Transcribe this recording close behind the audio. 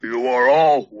You are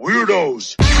all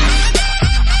weirdos.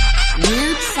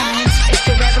 Weird science is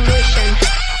the revolution.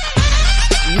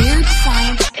 Weird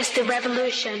science is the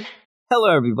revolution.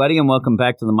 Hello, everybody, and welcome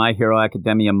back to the My Hero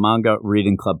Academia Manga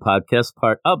Reading Club podcast,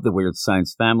 part of the Weird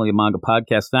Science family, a manga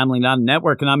podcast family, not a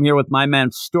network. And I'm here with my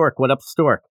man, Stork. What up,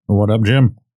 Stork? What up,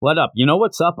 Jim? What up? You know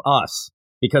what's up? Us.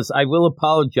 Because I will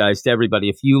apologize to everybody.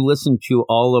 If you listen to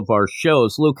all of our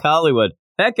shows, Luke Hollywood,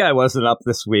 that guy wasn't up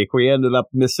this week. We ended up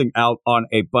missing out on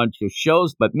a bunch of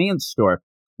shows, but me and Stork,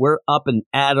 we're up and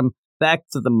at 'em, back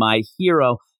to the My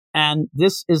Hero. And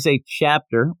this is a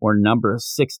chapter, or number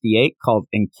 68, called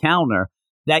Encounter,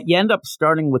 that you end up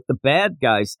starting with the bad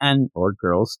guys, or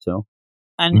girls too.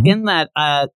 And in that,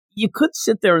 you could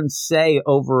sit there and say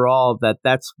overall that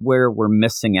that's where we're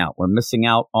missing out. We're missing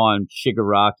out on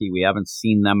Shigaraki. We haven't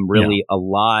seen them really a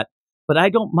lot. But I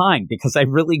don't mind, because I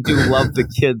really do love the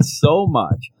kids so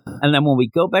much. And then when we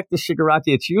go back to Shigaraki,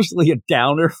 it's usually a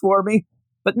downer for me.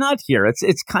 But not here.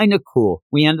 It's kind of cool.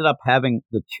 We ended up having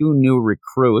the two new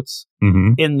recruits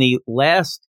in the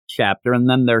last chapter, and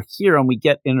then they're here, and we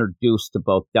get introduced to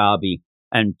both Dabi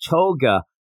and Toga.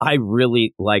 I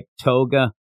really like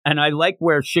Toga, and I like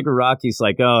where Shigaraki's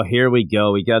like, oh, here we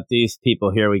go. We got these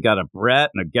people here. We got a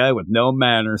brat and a guy with no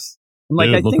manners. I'm like,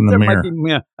 Dude, I think there might be,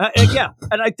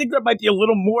 and I think there might be a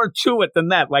little more to it than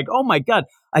that. Like, oh my God,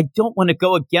 I don't want to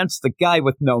go against the guy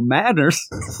with no manners.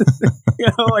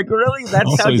 Like really, that's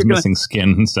also, how he's you're missing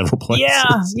skin in several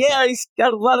places. Yeah, he's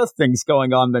got a lot of things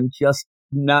going on than just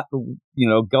not,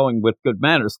 going with good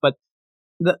manners. But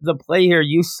the play here,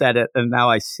 you said it, and now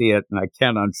I see it, and I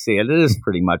can't unsee it. It is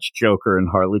pretty much Joker and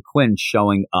Harley Quinn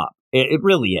showing up. It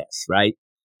really is, right?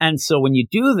 And so when you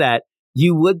do that,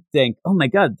 you would think, oh my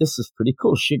God, this is pretty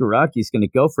cool. Shigaraki's going to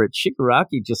go for it.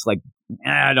 Shigaraki just like,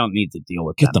 I don't need to deal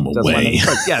with Get them away.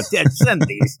 Send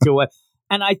these to it.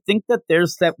 And I think that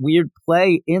there's that weird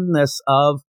play in this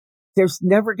of there's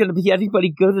never going to be anybody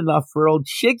good enough for old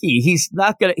Shiggy. He's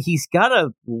got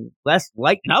to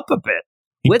lighten up a bit.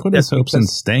 He put his hopes in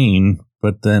Stain,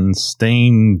 but then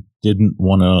Stain didn't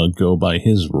want to go by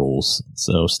his rules.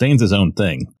 So Stain's his own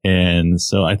thing. And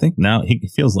so I think now he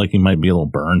feels like he might be a little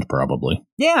burned, probably.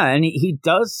 Yeah, and he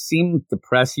does seem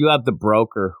depressed. You have the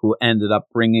broker who ended up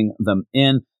bringing them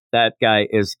in. That guy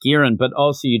is Giran, but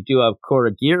also you do have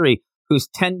Korogiri, who's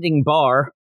tending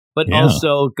bar, but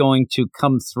also going to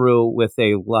come through with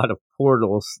a lot of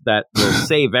portals that will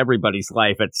save everybody's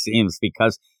life, it seems,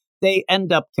 because they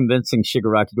end up convincing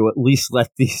Shigaraki to at least let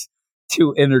these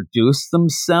two introduce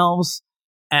themselves.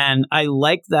 And I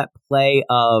like that play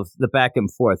of the back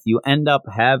and forth. You end up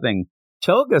having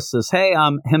Toga says, hey,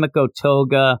 I'm Himiko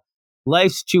Toga.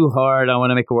 Life's too hard. I want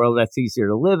to make a world that's easier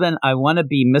to live in. I want to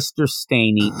be Mr.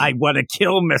 Staney. I want to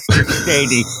kill Mr.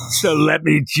 Staney. So let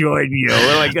me join you.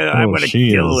 Like, I want to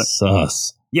kill him.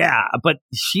 Sus. Yeah, but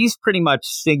she's pretty much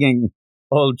singing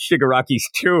old Shigaraki's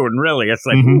tune, really. It's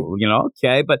like, ooh,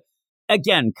 okay. But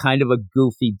again, kind of a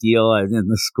goofy deal in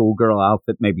the schoolgirl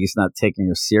outfit. Maybe he's not taking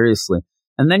her seriously.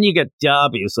 And then you get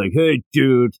Dabi. It's like, hey,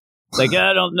 dude. Like,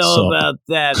 I don't know about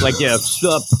that. Like, yeah,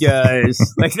 sup, guys.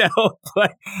 Like, that whole play.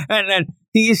 And then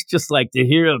he's just like, the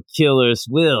hero killer's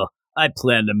will. I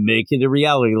plan to make it a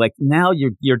reality. Like, now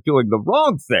you're doing the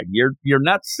wrong thing. You're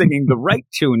not singing the right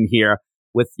tune here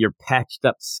with your patched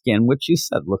up skin, which you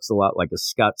said looks a lot like a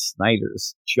Scott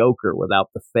Snyder's Joker without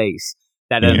the face.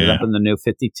 That ended up in the New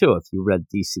 52, if you read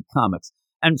DC Comics.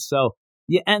 And so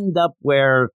you end up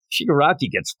where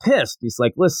Shigaraki gets pissed. He's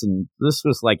like, listen, this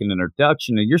was like an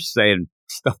introduction, and you're saying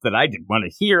stuff that I didn't want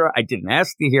to hear. I didn't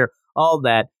ask to hear, all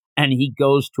that. And he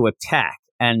goes to attack,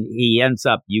 and he ends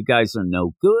up, you guys are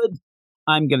no good.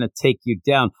 I'm going to take you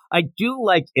down. I do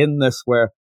like in this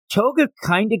where Toga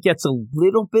kind of gets a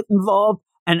little bit involved.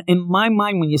 And in my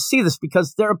mind, when you see this,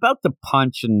 because they're about to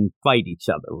punch and fight each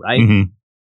other, right?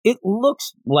 It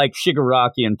looks like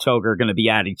Shigaraki and Toga are going to be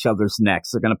at each other's necks.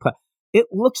 They're going to put. It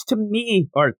looks to me,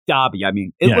 or Dabi, I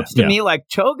mean, it looks to me like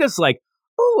Toga's like,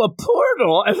 oh, a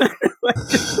portal, and then like,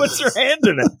 just puts her hand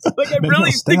in it. Like I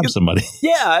really think somebody.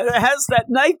 Yeah, it has that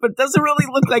knife, but doesn't really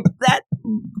look like that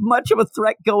much of a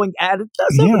threat going at it.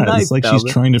 Does have a knife, it's like she's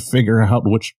trying to figure out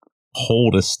which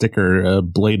hole to stick her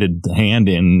bladed hand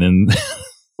in, and.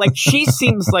 Like, she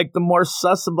seems like the more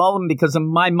sus of all of them, because in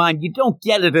my mind, you don't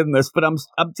get it in this, but I'm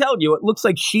telling you, it looks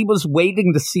like she was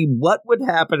waiting to see what would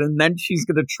happen, and then she's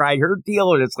going to try her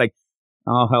deal, and it's like,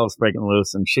 oh, hell's breaking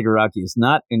loose, and Shigaraki is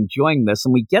not enjoying this,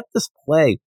 and we get this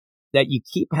play that you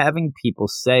keep having people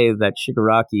say that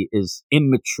Shigaraki is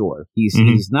immature.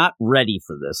 He's not ready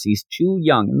for this. He's too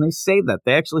young, and they say that.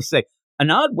 They actually say, an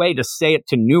odd way to say it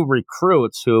to new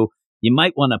recruits who you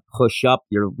might want to push up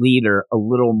your leader a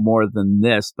little more than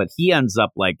this. But he ends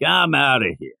up like, I'm out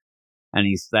of here. And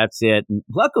that's it. And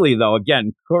luckily, though,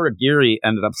 again, Kurogiri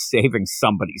ended up saving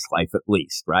somebody's life at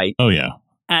least, right? Oh, yeah.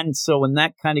 And so when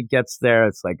that kind of gets there,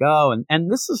 it's like, oh,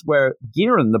 and this is where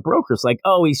Giran, the broker's like,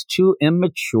 oh, he's too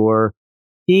immature.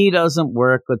 He doesn't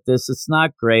work with this. It's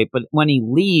not great. But when he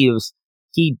leaves,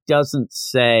 he doesn't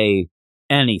say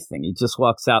anything. He just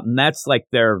walks out. And that's like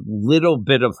their little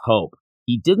bit of hope.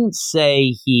 He didn't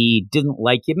say he didn't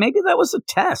like you. Maybe that was a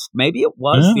test. Maybe it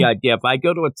was the idea. If I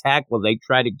go to attack, will they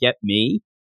try to get me?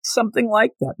 Something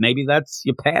like that. Maybe that's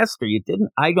you passed or you didn't.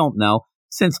 I don't know.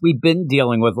 Since we've been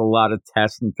dealing with a lot of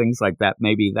tests and things like that,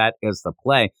 maybe that is the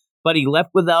play. But he left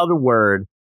without a word,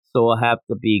 so we'll have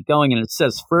to be going. And it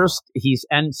says first he's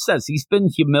been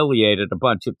humiliated a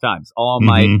bunch of times. All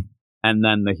Might, and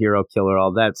then the hero killer,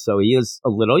 all that. So he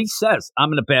says,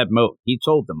 I'm in a bad mood. He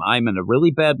told them, I'm in a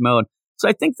really bad mood. So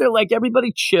I think they're like,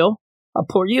 everybody chill. I'll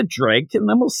pour you a drink, and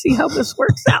then we'll see how this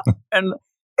works out. And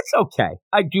it's okay.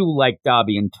 I do like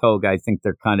Dabi and Toga. I think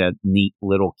they're kind of neat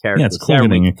little characters. Yeah, it's cool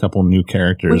getting a couple new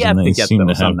characters. We have and they to get seem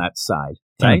those to have on that side.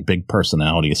 kind Right? of big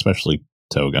personality, especially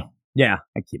Toga. Yeah,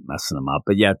 I keep messing them up.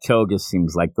 But yeah, Toga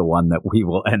seems like the one that we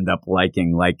will end up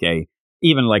liking,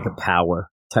 even like a power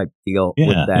type deal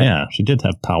with that. Yeah, she did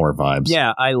have power vibes.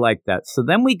 Yeah, I like that. So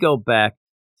then we go back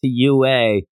to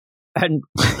UA, and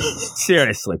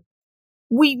seriously,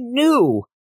 we knew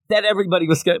that everybody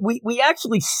was good. We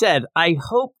actually said, I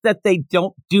hope that they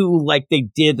don't do like they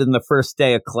did in the first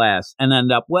day of class and end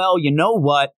up, well, you know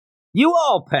what? You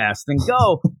all passed and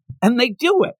go. And they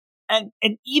do it. And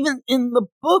even in the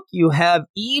book, you have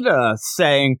Ida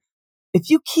saying, if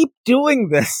you keep doing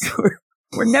this,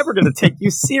 we're never going to take you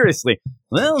seriously.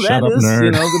 Well, Shut that up, is,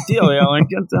 nerd. the deal. Like,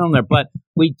 get down there. But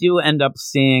we do end up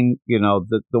seeing,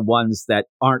 the ones that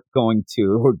aren't going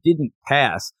to or didn't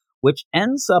pass, which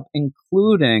ends up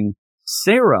including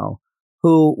Zero,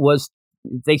 who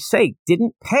they say,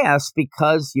 didn't pass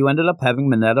because you ended up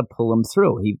having Mineta pull him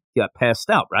through. He got passed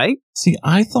out, right? See,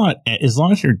 I thought as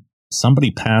long as somebody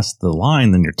passed the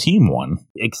line, then your team won.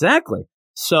 Exactly.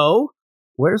 So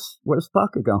where's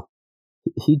Bakugo?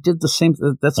 He did the same.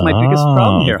 That's my biggest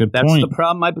problem here. That's point. the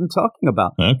problem I've been talking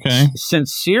about. Okay.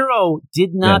 Since Zero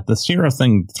did not... Yeah, the Zero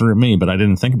thing threw me, but I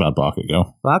didn't think about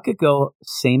Bakugo. Bakugo,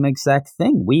 same exact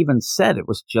thing. We even said it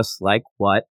was just like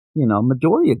what,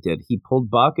 Midoriya did. He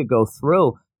pulled Bakugo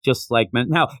through just like...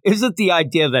 Now, is it the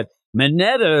idea that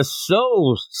Mineta is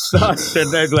so sus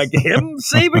and they're like him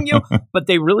saving you? But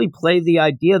they really play the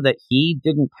idea that he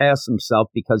didn't pass himself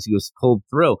because he was pulled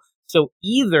through. So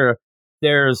either...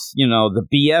 there's, the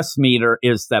BS meter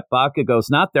is that Bakugo's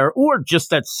not there, or just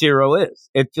that Zero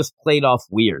is. It just played off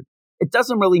weird. It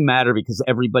doesn't really matter because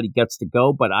everybody gets to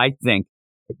go, but I think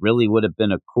it really would have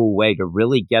been a cool way to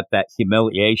really get that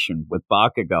humiliation with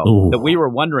Bakugo. Ooh. That we were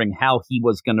wondering how he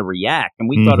was going to react. And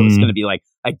we thought it was going to be like,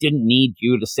 I didn't need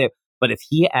you to save. But if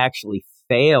he actually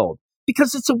failed,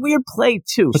 because it's a weird play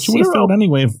too. But you would have failed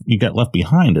anyway if you got left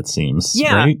behind, it seems.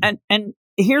 Yeah, right? and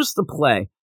here's the play.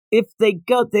 If they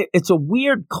go there, it's a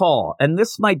weird call, and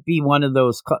this might be one of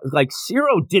those, like,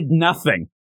 Zero did nothing.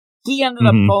 He ended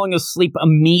up falling asleep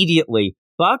immediately.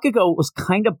 Bakugo was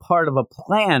kind of part of a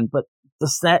plan, but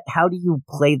how do you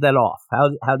play that off?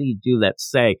 How do you do that?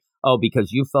 Say, oh,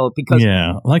 because you fell, because...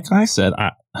 Yeah, like I said,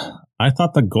 I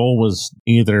thought the goal was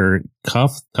either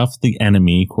cuff the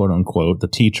enemy, quote unquote, the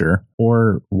teacher,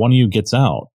 or one of you gets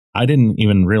out. I didn't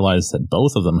even realize that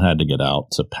both of them had to get out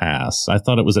to pass. I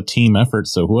thought it was a team effort,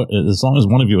 so as long as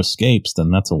one of you escapes, then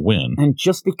that's a win. And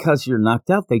just because you're knocked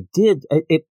out, they did.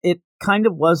 It kind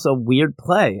of was a weird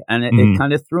play, and it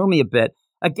kind of threw me a bit.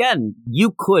 Again,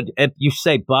 you could, if you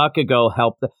say Bakugo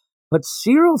helped, but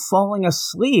Zero falling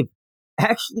asleep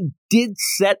actually did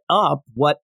set up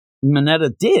what Mineta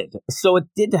did. So it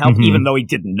did help, even though he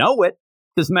didn't know it.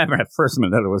 Because remember, at first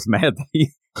Mineta was mad that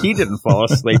he didn't fall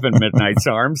asleep in Midnight's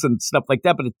arms and stuff like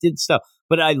that, but it did stuff.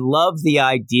 But I love the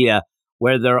idea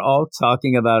where they're all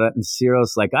talking about it, and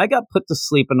Zero's like, I got put to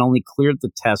sleep and only cleared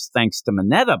the test thanks to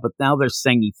Mineta, but now they're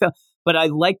saying he fell. But I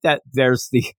like that there's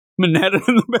the Mineta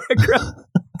in the background.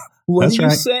 What That's are you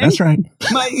right. saying? That's right.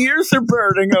 My ears are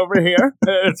burning over here.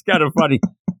 It's kind of funny.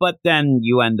 But then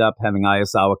you end up having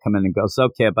Ayazawa come in and goes,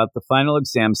 okay, about the final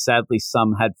exam, sadly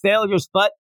some had failures,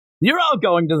 but you're all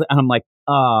going to and I'm like,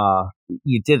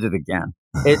 you did it again.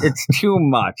 It's too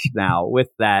much now with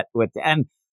that. And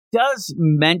does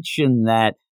mention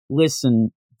that,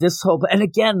 listen, this whole, and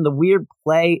again, the weird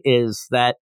play is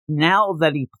that now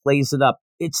that he plays it up,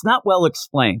 it's not well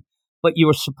explained, but you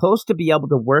were supposed to be able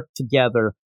to work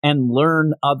together and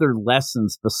learn other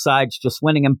lessons besides just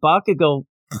winning. And Bakugo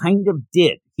kind of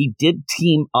did. He did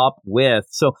team up with.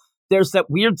 So there's that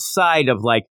weird side of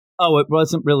like, oh, it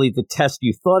wasn't really the test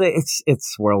you thought it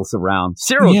swirls around.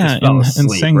 Cyril just fell asleep,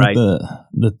 and saying right? that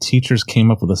the teachers came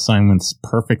up with assignments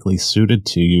perfectly suited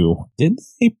to you. Did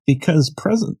they? Because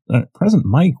President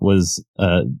Mike was,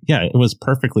 it was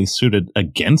perfectly suited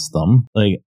against them.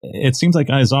 Like, it seems like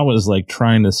Aizawa is like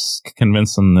trying to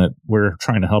convince them that we're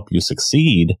trying to help you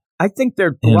succeed. I think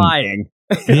they're lying.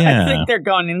 Yeah. I think they're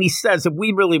going, and he says, if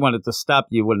we really wanted to stop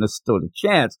you, wouldn't have stood a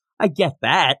chance. I get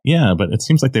that. Yeah, but it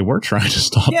seems like they were trying to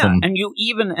stop them. Yeah, and you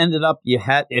even ended up,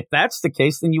 if that's the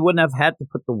case, then you wouldn't have had to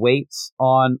put the weights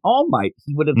on All Might.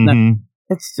 He would have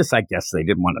it's just, I guess they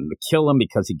didn't want him to kill him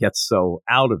because he gets so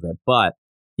out of it. But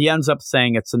he ends up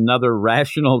saying it's another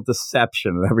rational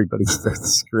deception. And everybody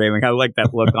starts screaming. I like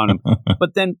that look on him.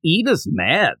 But then Ida's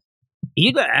mad.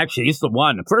 Ida actually is the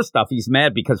one. First off, he's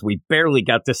mad because we barely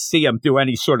got to see him do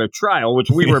any sort of trial, which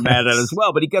we were mad at as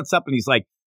well. But he gets up and he's like,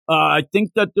 I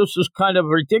think that this is kind of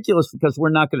ridiculous because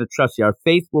we're not going to trust you. Our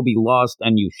faith will be lost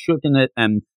and you shook in it.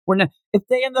 And we're not. If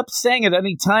they end up saying at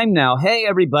any time now, hey,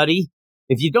 everybody,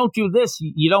 if you don't do this,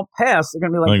 you don't pass. They're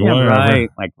going to be like, yeah, right.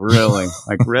 Like, really?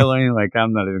 Like,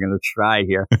 I'm not even going to try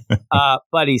here.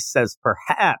 But he says,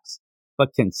 perhaps,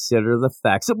 but consider the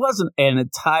facts. It wasn't an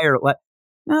entire...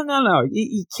 No.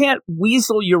 You can't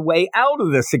weasel your way out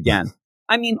of this again.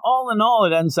 I mean, all in all,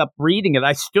 it ends up reading it.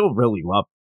 I still really love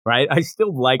it, right? I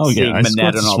still like seeing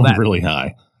Minette and all that. Really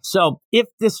high. So if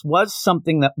this was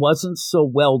something that wasn't so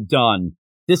well done,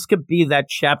 this could be that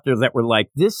chapter that we're like,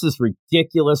 this is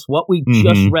ridiculous. What we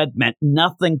just read meant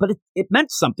nothing, but it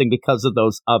meant something because of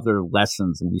those other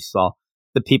lessons. And we saw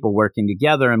the people working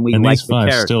together, and and like these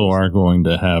five still are going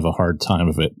to have a hard time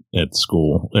of it at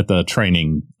school, at the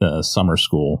training, summer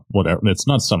school, whatever. It's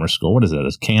not summer school. What is it?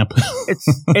 It's camp.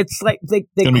 It's like they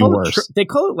call it they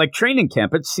call it like training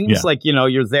camp. It seems like,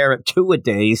 you're there at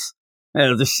 2-a-days.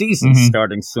 The season's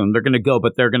starting soon. They're going to go,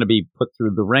 but they're going to be put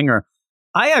through the ringer.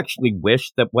 I actually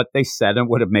wish that what they said and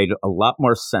would have made a lot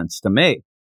more sense to me.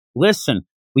 Listen,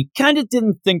 we kind of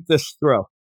didn't think this through.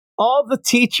 All the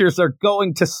teachers are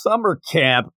going to summer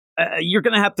camp. You're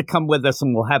going to have to come with us,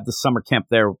 and we'll have the summer camp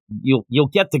there. You'll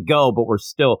get to go, but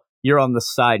you're on the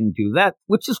side and do that,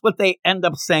 which is what they end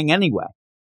up saying anyway.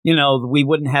 We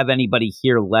wouldn't have anybody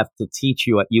here left to teach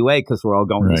you at UA because we're all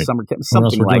going to summer camp.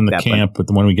 Something we're like doing that. The camp,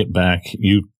 but when we get back,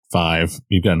 you've got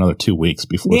another 2 weeks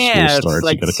before school starts.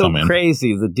 Like, you got to come in.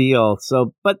 Crazy, the deal.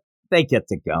 So, but they get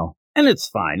to go. And it's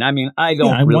fine. I mean, I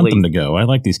want them to go. I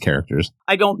like these characters.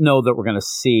 I don't know that we're going to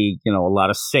see, a lot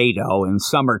of Sato in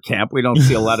summer camp. We don't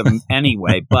see a lot of them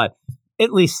anyway, but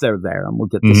at least they're there and we'll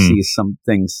get to see some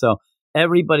things. So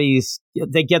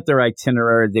they get their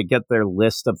itinerary, they get their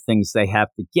list of things they have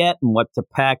to get and what to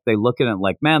pack. They look at it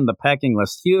like, man, the packing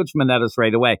list huge. Minetta's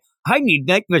right away. I need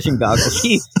night vision goggles.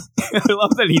 I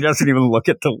love that he doesn't even look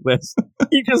at the list.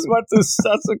 He just wants to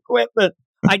suss equipment.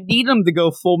 I need him to go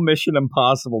full Mission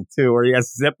Impossible too, where he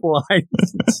has zip lines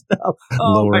and stuff.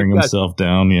 Lowering himself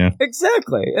down, yeah.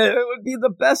 Exactly. It would be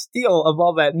the best deal of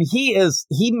all that. And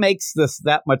he makes this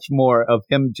that much more of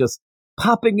him just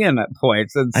popping in at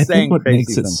points and saying think what crazy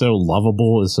makes it things. so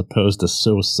lovable as opposed to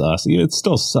so sus. It's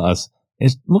still sus.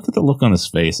 Look at the look on his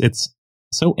face. It's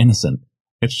so innocent.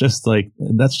 It's just like,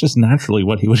 that's just naturally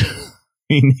what he would...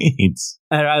 he needs.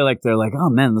 And they're like, oh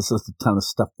man, this is a ton of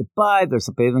stuff to buy. There's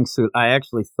a bathing suit. I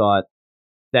actually thought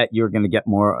that you're going to get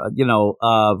more,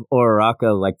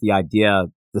 Uraraka, like the idea,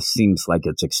 this seems like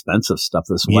it's expensive stuff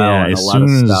as well. Yeah, and as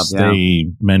soon as they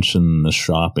mention the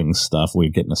shopping stuff, we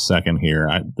get in a second here.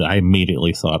 I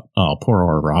immediately thought, oh, poor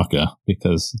Uraraka,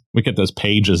 because we get those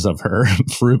pages of her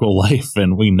frugal life,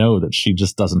 and we know that she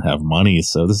just doesn't have money,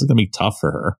 so this is going to be tough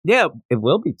for her. Yeah, it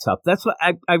will be tough. That's what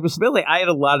I had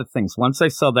a lot of things. Once I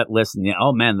saw that list, and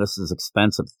oh man, this is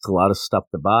expensive. It's a lot of stuff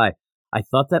to buy. I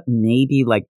thought that maybe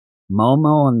like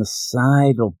Momo on the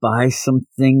side will buy some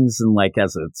things and like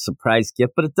as a surprise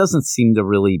gift, but it doesn't seem to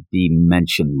really be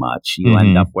mentioned much. You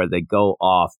end up where they go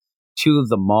off to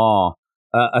the mall.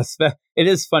 It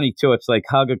is funny too. It's like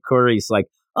Hagakuri's like,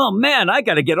 oh man, I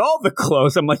got to get all the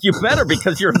clothes. I'm like, you better,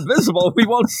 because you're invisible. We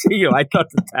won't see you. I thought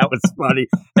that was funny.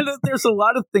 And there's a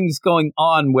lot of things going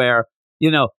on where,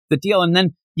 the deal. And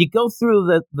then you go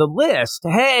through the list.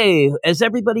 Hey, is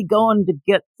everybody going to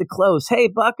get the clothes? Hey,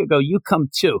 Bakugo, you come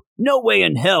too. No way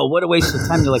in hell. What a waste of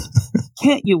time. You're like,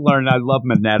 can't you learn? I love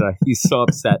Minetta. He's so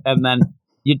upset. And then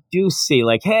you do see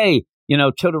like, hey,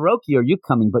 Todoroki, are you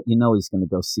coming? But he's going to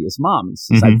go see his mom. He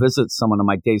says, I visit someone on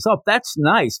my days off. That's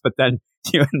nice. But then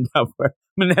you end up where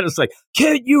Minetta's like,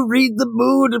 can't you read the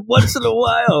mood once in a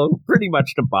while? Pretty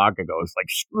much to Bakugo. It's like,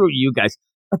 screw you guys.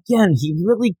 Again, he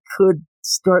really could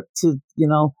start to,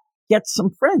 get some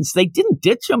friends. They didn't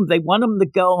ditch him. They want him to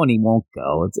go, and he won't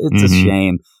go. It's a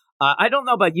shame. I don't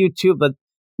know about you too, but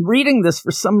reading this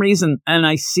for some reason, and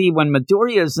I see when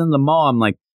Midoriya is in the mall, I'm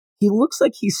like, he looks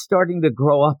like he's starting to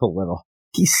grow up a little.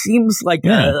 He seems like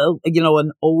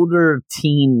an older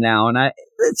teen now, and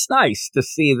it's nice to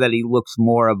see that he looks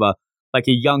more of a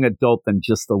young adult than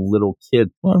just a little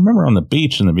kid. Well, I remember on the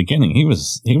beach in the beginning, he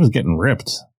was getting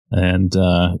ripped, and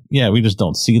we just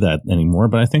don't see that anymore.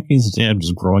 But I think he's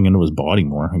just growing into his body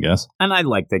more, I guess. And I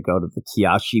like to go to the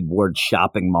Kiyoshi Ward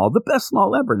shopping mall, the best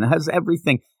mall ever, and it has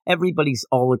everything. Everybody's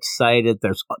all excited.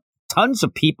 There's tons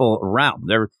of people around.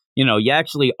 You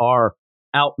actually are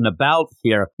out and about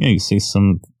here. Yeah, you see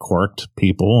some quirked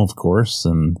people, of course,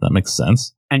 and that makes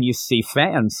sense. And you see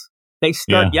fans. They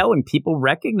start yelling. People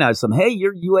recognize them. Hey,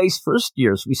 you're UA's first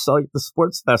years. We saw you at the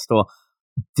sports festival.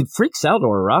 It freaks out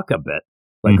Uraraka a bit.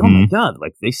 Like, oh my God,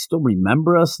 they still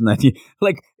remember us. And then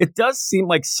it does seem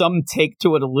like some take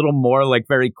to it a little more,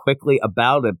 very quickly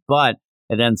about it, but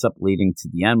it ends up leading to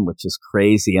the end, which is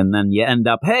crazy. And then you end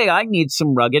up, hey, I need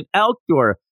some rugged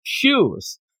outdoor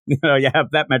shoes. You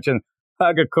have that mentioned.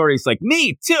 Hagakuri's like,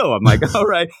 me too. I'm like, all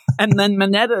right. And then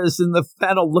Mineta is in the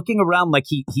panel looking around like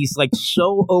he's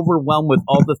so overwhelmed with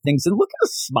all the things. And look at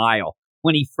his smile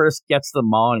when he first gets to the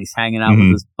mall and he's hanging out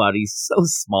with his buddies. So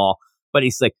small. But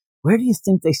he's like, where do you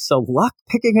think they sell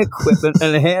lock-picking equipment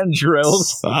and hand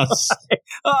drills?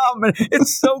 Oh, man.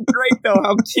 It's so great, though,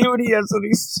 how cute he is. And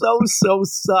he's so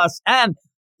sus. And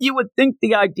you would think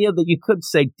the idea that you could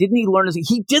say, didn't he learn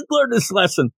he did learn his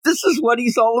lesson. This is what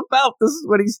he's all about. This is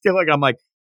what he's doing. I'm like,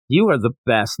 you are the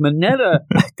best. Mineta,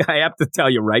 I have to tell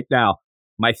you right now,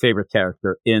 my favorite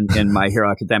character in My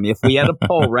Hero Academia. If we had a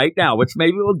poll right now, which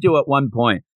maybe we'll do at one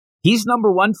point, he's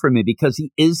number one for me because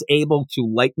he is able to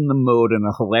lighten the mood in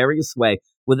a hilarious way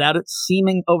without it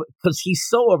seeming over, because he's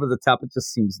so over the top, it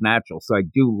just seems natural. So I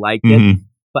do like it.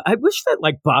 But I wish that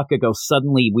Bakugo,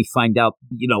 suddenly we find out,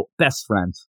 best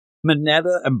friends.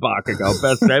 Mineta and Bakugo,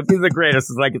 best friends. He's the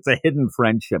greatest. It's a hidden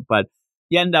friendship. But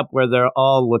you end up where they're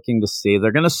all looking to see.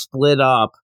 They're going to split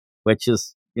up, which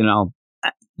is,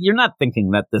 you're not thinking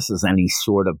that this is any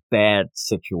sort of bad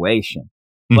situation.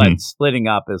 But splitting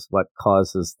up is what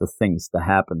causes the things to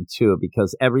happen, too,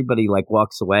 because everybody,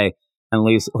 walks away and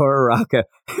leaves Uraraka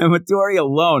and Midori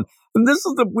alone. And this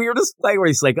is the weirdest play where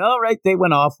he's like, all right, they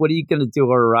went off. What are you going to do,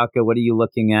 Uraraka? What are you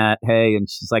looking at? Hey, and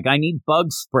she's like, I need bug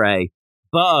spray.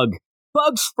 Bug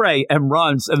spray, and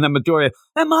runs. And then Midoriya,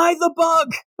 am I the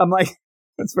bug? I'm like,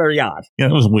 that's very odd. Yeah,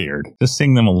 it was weird. Just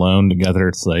seeing them alone together,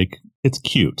 it's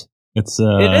cute. It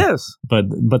is. But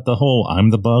the whole I'm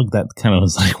the bug, that kind of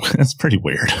was that's pretty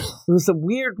weird. It was a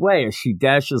weird way as she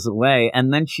dashes away,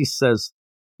 and then she says,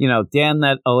 damn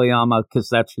that Oyama, because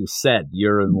that's who said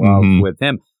you're in love with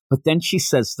him. But then she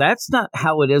says, that's not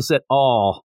how it is at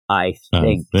all. I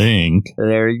think.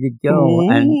 There you go.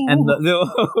 And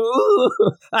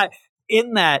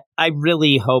in that, I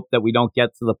really hope that we don't get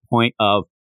to the point of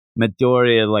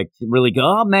Midoriya really go,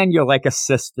 oh man, you're like a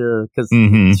sister, because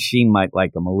she might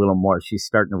like him a little more. She's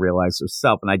starting to realize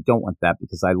herself, and I don't want that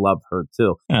because I love her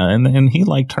too. Yeah, and he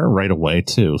liked her right away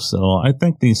too. So I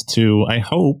think these two, I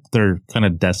hope they're kind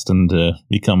of destined to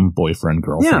become boyfriend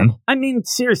girlfriend. Yeah, I mean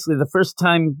seriously, the first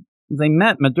time they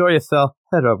met, Midoriya fell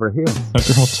head over here.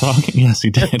 A girl talking? Yes, he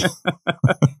did.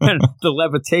 And the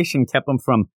levitation kept him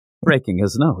from breaking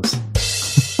his nose.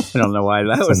 I don't know why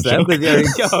that was that, but there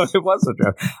you go. It was a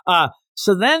joke.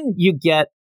 So then you get,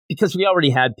 because we already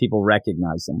had people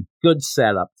recognize him, good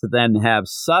setup to then have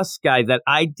Sus guy that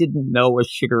I didn't know was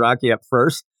Shigaraki at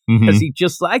first, because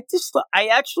I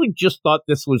actually just thought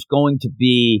this was going to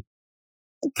be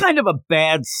kind of a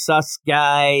bad sus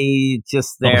guy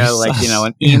just there,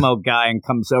 an emo guy, and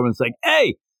comes over and is like,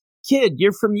 hey, kid,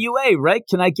 you're from UA, right?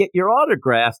 Can I get your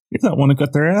autograph? You're that one who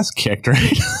got their ass kicked,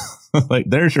 right?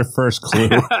 There's your first clue.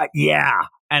 Yeah.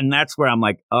 And that's where I'm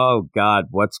like, oh, God,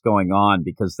 what's going on?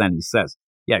 Because then he says,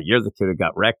 yeah, you're the kid who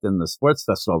got wrecked in the sports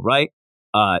festival, right?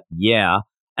 Yeah.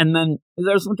 And then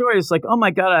there's Midoriya. It's like, oh,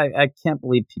 my God, I can't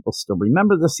believe people still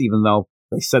remember this, even though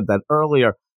they said that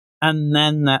earlier. And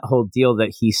then that whole deal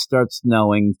that he starts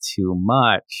knowing too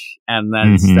much, and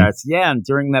then starts, and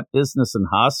during that business in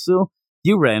Hasu,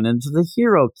 you ran into the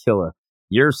hero killer.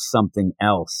 You're something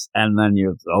else. And then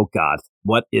you're, oh God,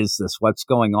 what is this? What's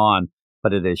going on?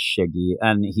 But it is Shiggy,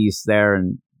 and he's there,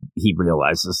 and he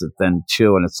realizes it then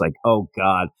too. And it's like, oh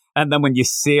God. And then when you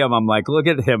see him, I'm like, look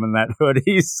at him in that hood.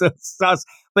 He's so sus.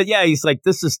 But yeah, he's like,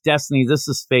 this is destiny. This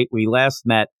is fate. We last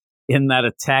met in that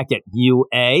attack at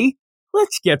UA.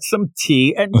 Let's get some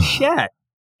tea and chat.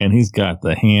 And he's got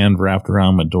the hand wrapped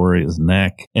around Midoriya's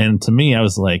neck. And to me, I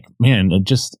was like, man,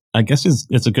 I guess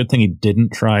it's a good thing he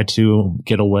didn't try to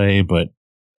get away, but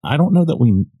I don't know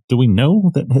that do we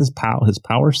know that his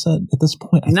power set at this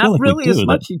point? I Not feel like really we do, as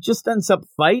much. He just ends up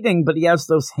fighting, but he has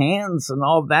those hands and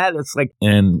all that. It's like,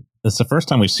 and it's the first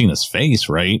time we've seen his face,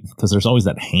 right? Because there's always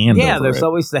that hand. Yeah, over there's it.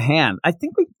 always the hand. I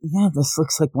think this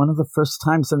looks like one of the first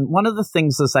times. And one of the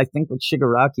things is, I think with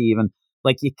Shigaraki, even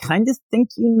like you kind of think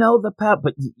you know the power,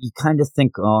 but you kind of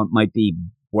think, oh, it might be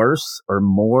worse or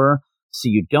more. So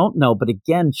you don't know. But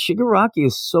again, Shigaraki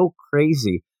is so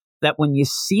crazy that when you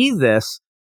see this,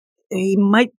 he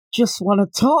might just want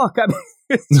to talk. I mean,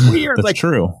 it's weird. That's like,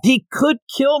 true. He could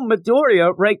kill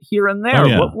Midoriya right here and there. Oh,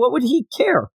 yeah. What would he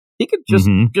care? He could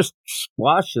just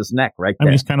squash his neck right there. I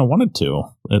mean, he's kind of wanted to.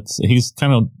 He's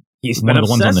kind of He's one been of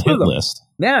the ones on the hit with him. list.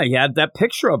 Yeah, he had that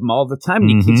picture of him all the time,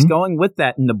 and he keeps going with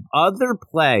that. And the other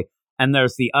play, and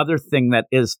there's the other thing that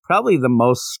is probably the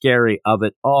most scary of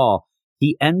it all.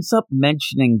 He ends up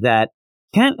mentioning that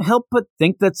can't help but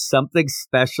think that something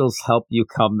special's helped you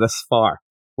come this far.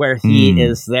 Where he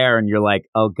is there, and you're like,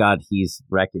 oh God, he's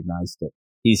recognized it.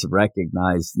 He's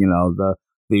recognized, the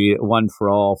one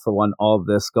for all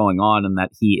this going on, and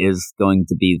that he is going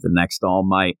to be the next All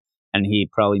Might, and he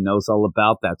probably knows all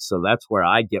about that. So that's where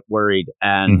I get worried.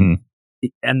 And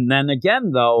then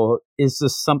again, though, is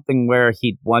this something where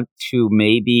he'd want to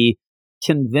maybe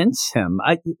convince him?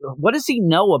 What does he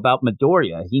know about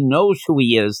Midoriya? He knows who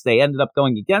he is. They ended up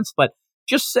going against, but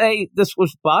just say this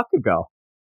was Bakugo.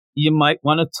 You might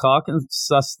want to talk and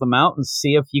suss them out and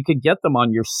see if you could get them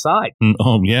on your side.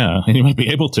 Oh, yeah. And you might be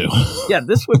able to. Yeah,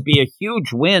 this would be a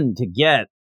huge win to get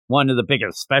one of the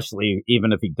biggest, especially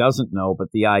even if he doesn't know.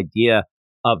 But the idea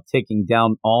of taking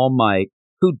down All Might,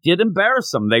 who did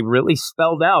embarrass him. They really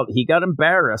spelled out. He got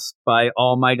embarrassed by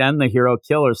All Might and the Hero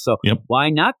Killer. So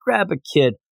why not grab a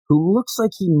kid who looks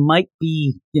like he might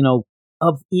be,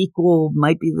 of equal,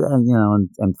 might be, and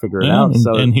figure it out.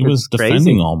 And he was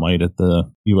defending All Might at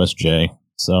the USJ.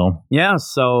 So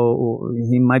so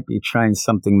he might be trying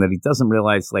something that he doesn't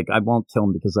realize. Like, I won't kill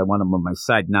him because I want him on my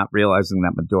side, not realizing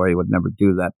that Midoriya would never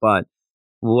do that. But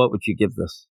what would you give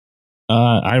this?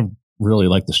 I really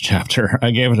like this chapter.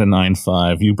 I gave it a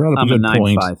 9.5. You brought up a good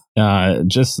point.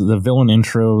 Just the villain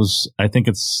intros. I think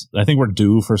we're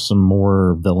due for some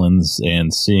more villains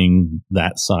and seeing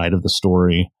that side of the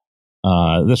story.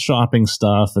 The shopping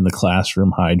stuff and the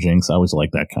classroom hijinks. I always like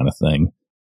that kind of thing.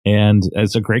 And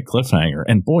it's a great cliffhanger.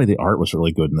 And boy, the art was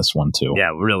really good in this one too. Yeah,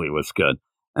 it really was good.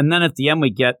 And then at the end, we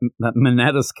get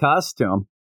Minetta's costume.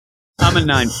 I'm a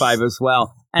 9.5 as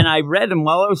well. And I read, and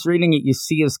while I was reading it, you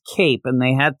see his cape, and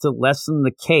they had to lessen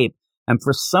the cape. And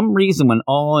for some reason, when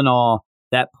all in all,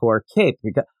 that poor cape,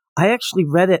 I actually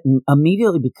read it, and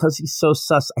immediately, because he's so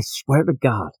sus, I swear to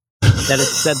God, that it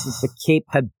said that the cape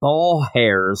had ball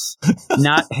hairs,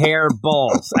 not hair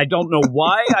balls. I don't know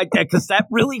why, because that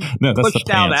really pushed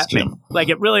out at me. Like,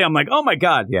 it really, I'm like, oh my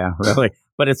God, yeah, really.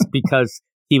 But it's because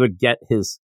he would get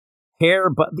his hair,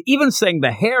 but even saying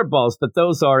the hair balls, but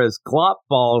those are his glop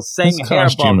balls. Saying his hair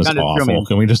costume balls is awful.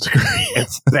 Can we just agree?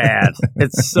 It's bad.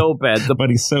 It's so bad. But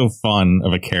he's so fun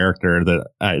of a character that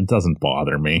it doesn't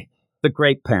bother me. The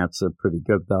great pants are pretty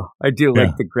good, though. I do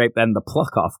like the great, and the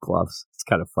pluck off gloves. It's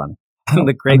kind of funny. And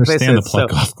the great understand the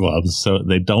pluck off gloves, so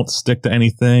they don't stick to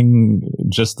anything,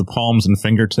 just the palms and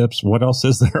fingertips. What else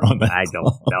is there on that? I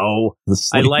don't know.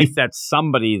 I like that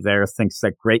somebody there thinks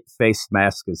that great face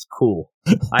mask is cool.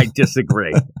 I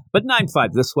disagree. But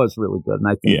 9.5, this was really good, and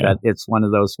I think that it's one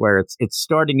of those where it's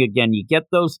starting again. You get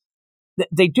those.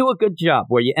 They do a good job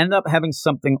where you end up having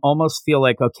something almost feel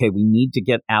like, okay, we need to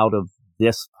get out of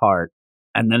this part,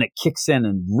 and then it kicks in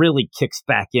and really kicks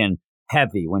back in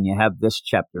heavy when you have this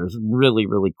chapter. Is really,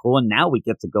 really cool. And now we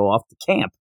get to go off to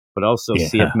camp, but also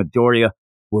see if Midoriya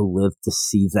will live to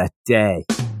see that day.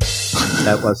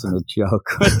 That wasn't a joke.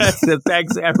 So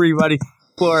thanks, everybody,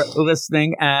 for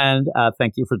listening. And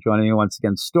thank you for joining me once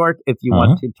again. Stork, if you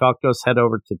want to talk to us, head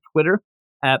over to Twitter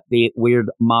at The Weird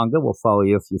Manga. We'll follow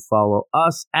you if you follow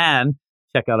us. And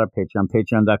check out our Patreon,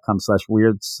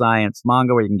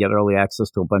 patreon.com/WeirdScienceManga, where you can get early access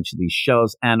to a bunch of these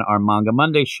shows and our Manga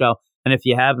Monday show. And if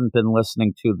you haven't been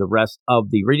listening to the rest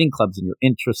of the reading clubs and you're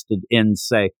interested in,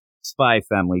 say, Spy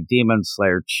Family, Demon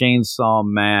Slayer, Chainsaw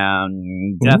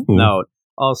Man, Death Note,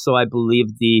 also, I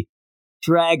believe, the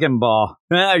Dragon Ball.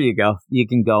 There you go. You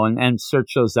can go and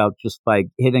search those out just by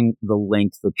hitting the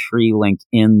link, the tree link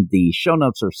in the show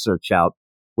notes, or search out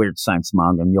Weird Science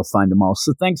Manga, and you'll find them all.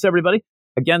 So thanks, everybody.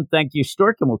 Again, thank you,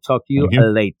 Stork, and we'll talk to you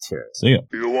later. See ya.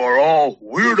 You are all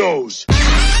weirdos.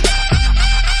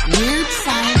 Weird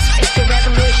science is the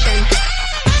revolution.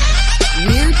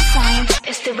 Weird science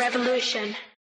is the revolution.